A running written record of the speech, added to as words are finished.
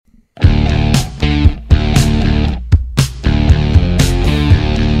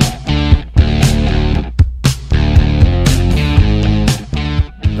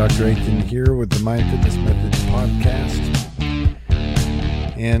here with the Mind Fitness Methods podcast.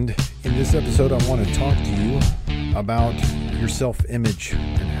 And in this episode, I want to talk to you about your self-image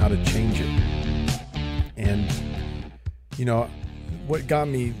and how to change it. And, what got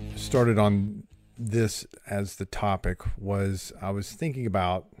me started on this as the topic was I was thinking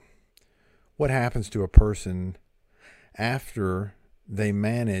about what happens to a person after they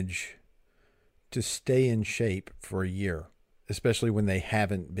manage to stay in shape for a year, especially when they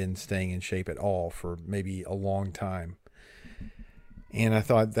haven't been staying in shape at all for maybe a long time. And I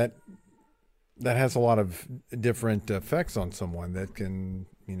thought that has a lot of different effects on someone that can,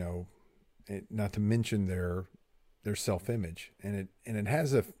 not to mention their self-image. And it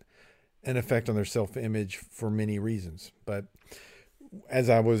has an effect on their self-image for many reasons. But as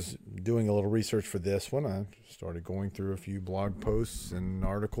I was doing a little research for this one, I started going through a few blog posts and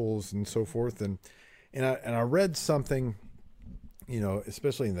articles and so forth. And I read something,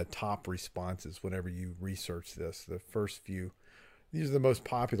 especially in the top responses, whenever you research this, the first few, these are the most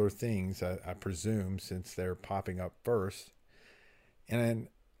popular things, I presume, since they're popping up first. And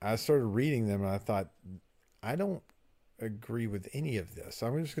I started reading them and I thought, I don't agree with any of this.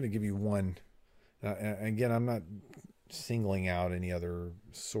 I'm just going to give you one. Again, I'm not singling out any other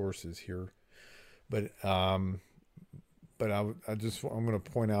sources here, but I'm going to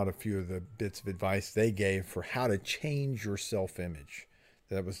point out a few of the bits of advice they gave for how to change your self-image.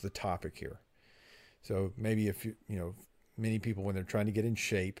 That was the topic here. So maybe if many people, when they're trying to get in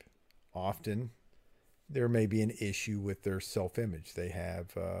shape, often there may be an issue with their self-image. They have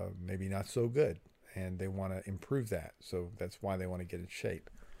maybe not so good, and they want to improve that. So that's why they want to get in shape.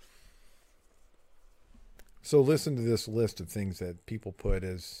 So listen to this list of things that people put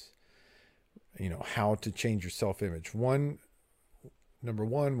as, how to change your self-image. Number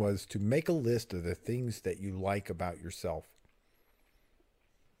one was to make a list of the things that you like about yourself.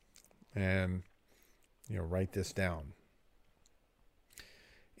 And, write this down.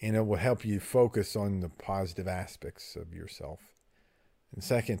 And it will help you focus on the positive aspects of yourself. And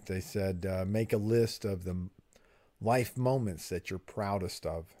second, they said, make a list of the life moments that you're proudest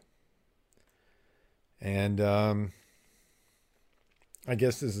of. And I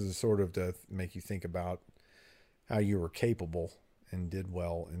guess this is sort of to make you think about how you were capable and did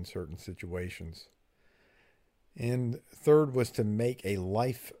well in certain situations. And third was to make a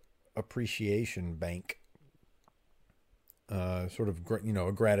life appreciation bank, sort of,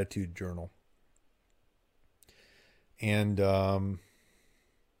 a gratitude journal. And that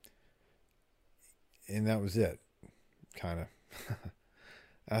was it, kind of.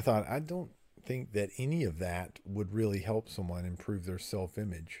 I thought, I don't think that any of that would really help someone improve their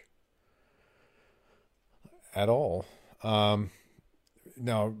self-image at all.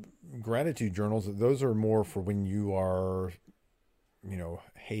 Now, gratitude journals, those are more for when you are,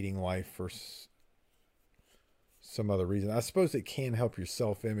 hating life for some other reason. I suppose it can help your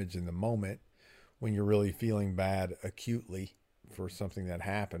self-image in the moment when you're really feeling bad acutely for something that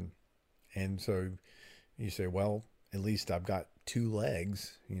happened. And so you say, well, at least I've got two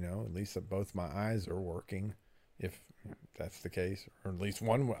legs, at least both my eyes are working, if that's the case, or at least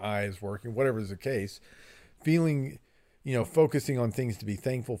one eye is working, whatever is the case. Feeling, focusing on things to be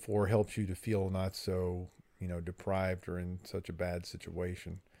thankful for helps you to feel not so, deprived or in such a bad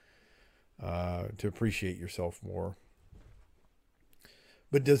situation, to appreciate yourself more.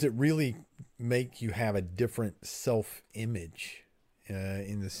 But does it really make you have a different self-image,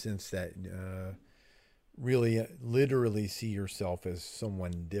 in the sense that, really literally see yourself as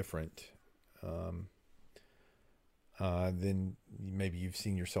someone different than maybe you've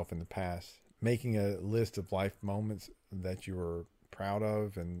seen yourself in the past? Making a list of life moments that you were proud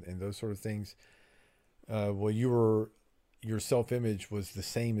of and those sort of things. Your self-image was the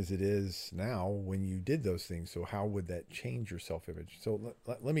same as it is now when you did those things. So how would that change your self-image? So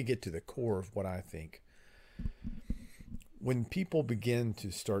let me get to the core of what I think. When people begin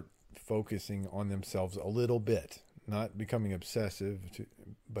to start focusing on themselves a little bit, not becoming obsessive,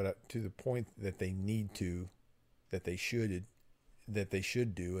 but to the point that they need to, that they should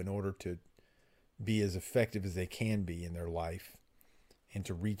do in order to be as effective as they can be in their life and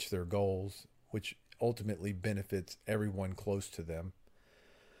to reach their goals, which ultimately benefits everyone close to them.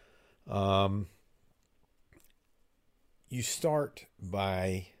 You start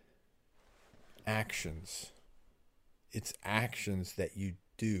by actions. It's actions that you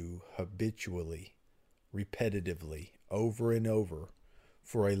do habitually, repetitively, over and over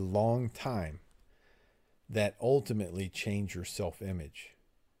for a long time that ultimately change your self-image.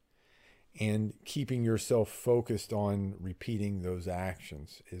 And keeping yourself focused on repeating those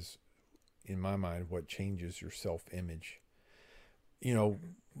actions is, in my mind, what changes your self-image.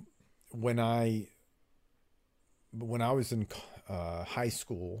 when I was in high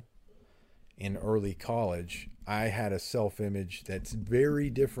school and early college, I had a self-image that's very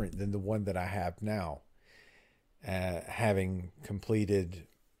different than the one that I have now. Having completed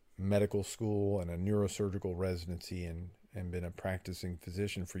medical school and a neurosurgical residency and been a practicing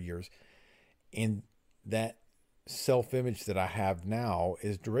physician for years, and that self-image that I have now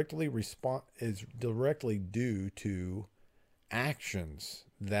is directly due to actions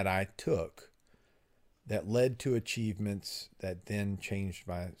that I took that led to achievements that then changed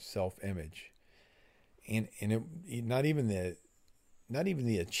my self-image. And not even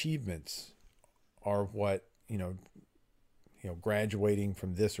the achievements are what, graduating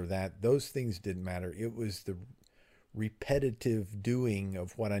from this or that, those things didn't matter. It was the repetitive doing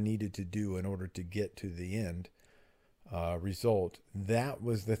of what I needed to do in order to get to the end result. That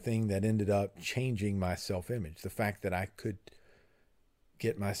was the thing that ended up changing my self-image. The fact that I could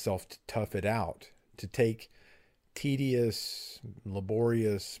get myself to tough it out, to take tedious,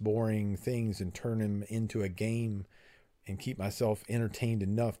 laborious, boring things and turn them into a game and keep myself entertained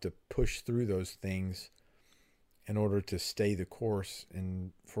enough to push through those things in order to stay the course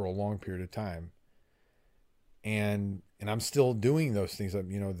and for a long period of time. And I'm still doing those things.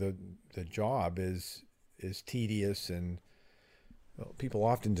 The job is tedious, and people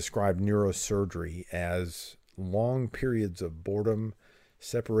often describe neurosurgery as long periods of boredom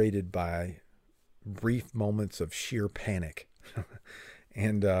separated by brief moments of sheer panic.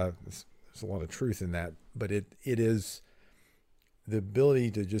 And there's a lot of truth in that, but it is the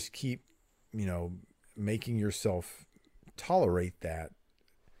ability to just keep, making yourself tolerate that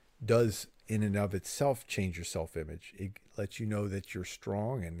does in and of itself change your self-image. It lets you know that you're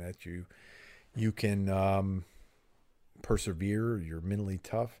strong and that you can persevere, you're mentally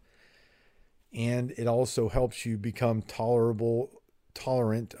tough. And it also helps you become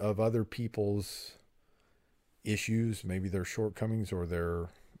tolerant of other people's issues, maybe their shortcomings or their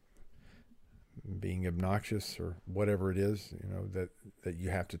being obnoxious or whatever it is, that you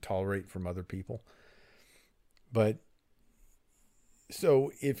have to tolerate from other people. But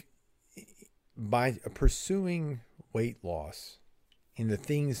so if by pursuing weight loss and the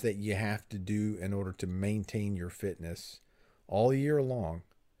things that you have to do in order to maintain your fitness all year long,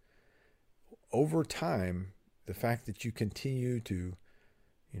 over time, the fact that you continue to,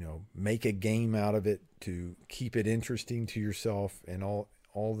 make a game out of it, to keep it interesting to yourself, and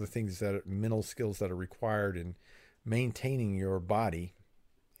all the things mental skills that are required in maintaining your body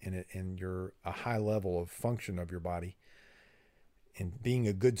and a high level of function of your body and being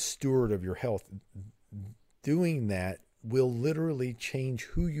a good steward of your health, doing that will literally change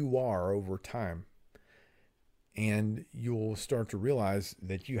who you are over time. And you'll start to realize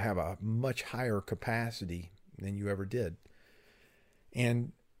that you have a much higher capacity than you ever did.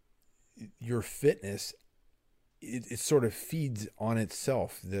 And your fitness, it sort of feeds on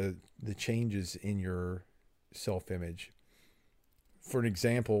itself, the changes in your self-image. For an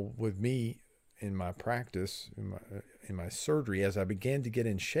example, with me in my practice, in my surgery, as I began to get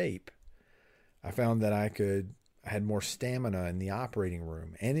in shape, I found that I had more stamina in the operating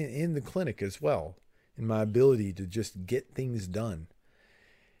room and in the clinic as well, in my ability to just get things done.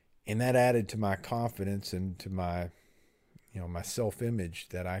 And that added to my confidence and to my self-image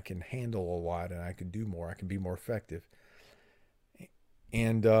that I can handle a lot and I can do more. I can be more effective.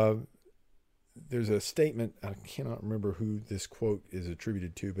 And there's a statement, I cannot remember who this quote is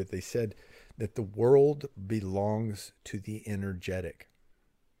attributed to, but they said that the world belongs to the energetic.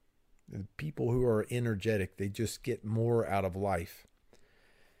 The people who are energetic, they just get more out of life.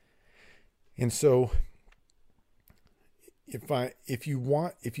 And so if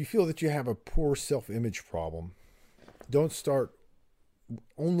you feel that you have a poor self-image problem, don't start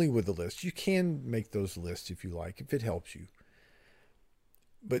only with the list. You can make those lists if you like, if it helps you.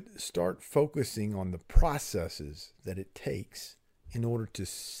 But start focusing on the processes that it takes in order to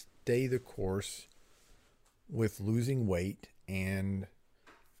stay the course with losing weight and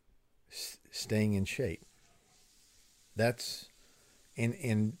staying in shape.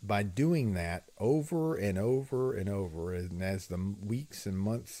 And by doing that over and over and over, and as the weeks and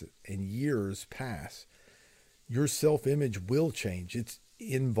months and years pass, your self-image will change. It's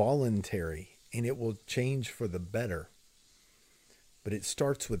involuntary, and it will change for the better. But it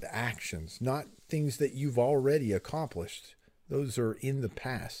starts with actions, not things that you've already accomplished. Those are in the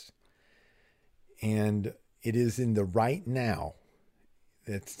past. And it is in the right now.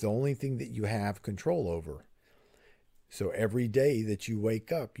 That's the only thing that you have control over. So every day that you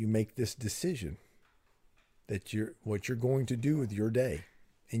wake up, you make this decision that what you're going to do with your day.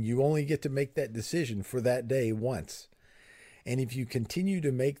 And you only get to make that decision for that day once. And if you continue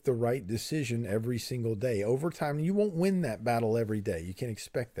to make the right decision every single day, over time, you won't win that battle every day. You can't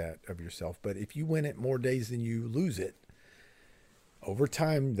expect that of yourself. But if you win it more days than you lose it, over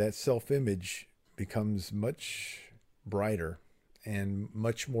time, that self-image becomes much brighter and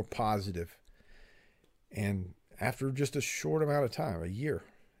much more positive. And after just a short amount of time, a year,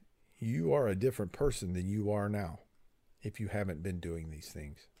 you are a different person than you are now if you haven't been doing these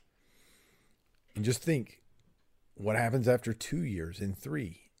things. And just think, what happens after 2 years, and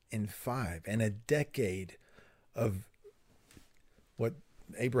 3, and 5, and a decade of what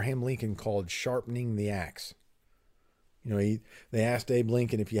Abraham Lincoln called sharpening the axe? You know, they asked Abe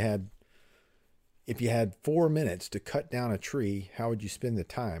Lincoln, if you had 4 minutes to cut down a tree, how would you spend the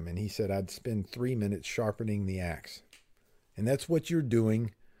time? And he said, I'd spend 3 minutes sharpening the axe. And that's what you're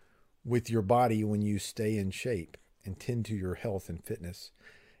doing with your body when you stay in shape and tend to your health and fitness,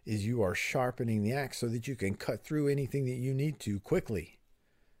 is you are sharpening the axe so that you can cut through anything that you need to quickly.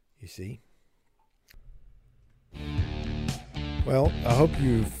 You see? Well, I hope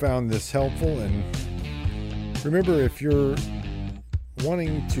you found this helpful. And remember, if you're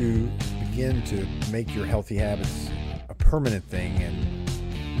wanting to begin to make your healthy habits a permanent thing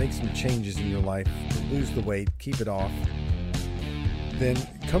and make some changes in your life, lose the weight, keep it off, then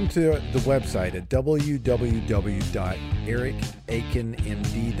come to the website at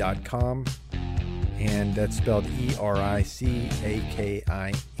www.ericakinmd.com, and that's spelled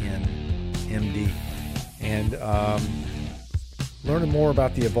ERICAKINMD, and learn more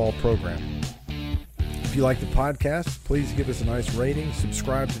about the Evolve program. If you like the podcast, please give us a nice rating,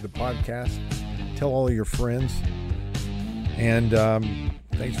 subscribe to the podcast, tell all your friends, and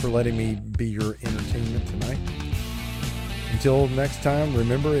thanks for letting me be your entertainment tonight. Until next time,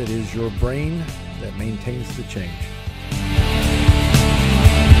 remember, it is your brain that maintains the change.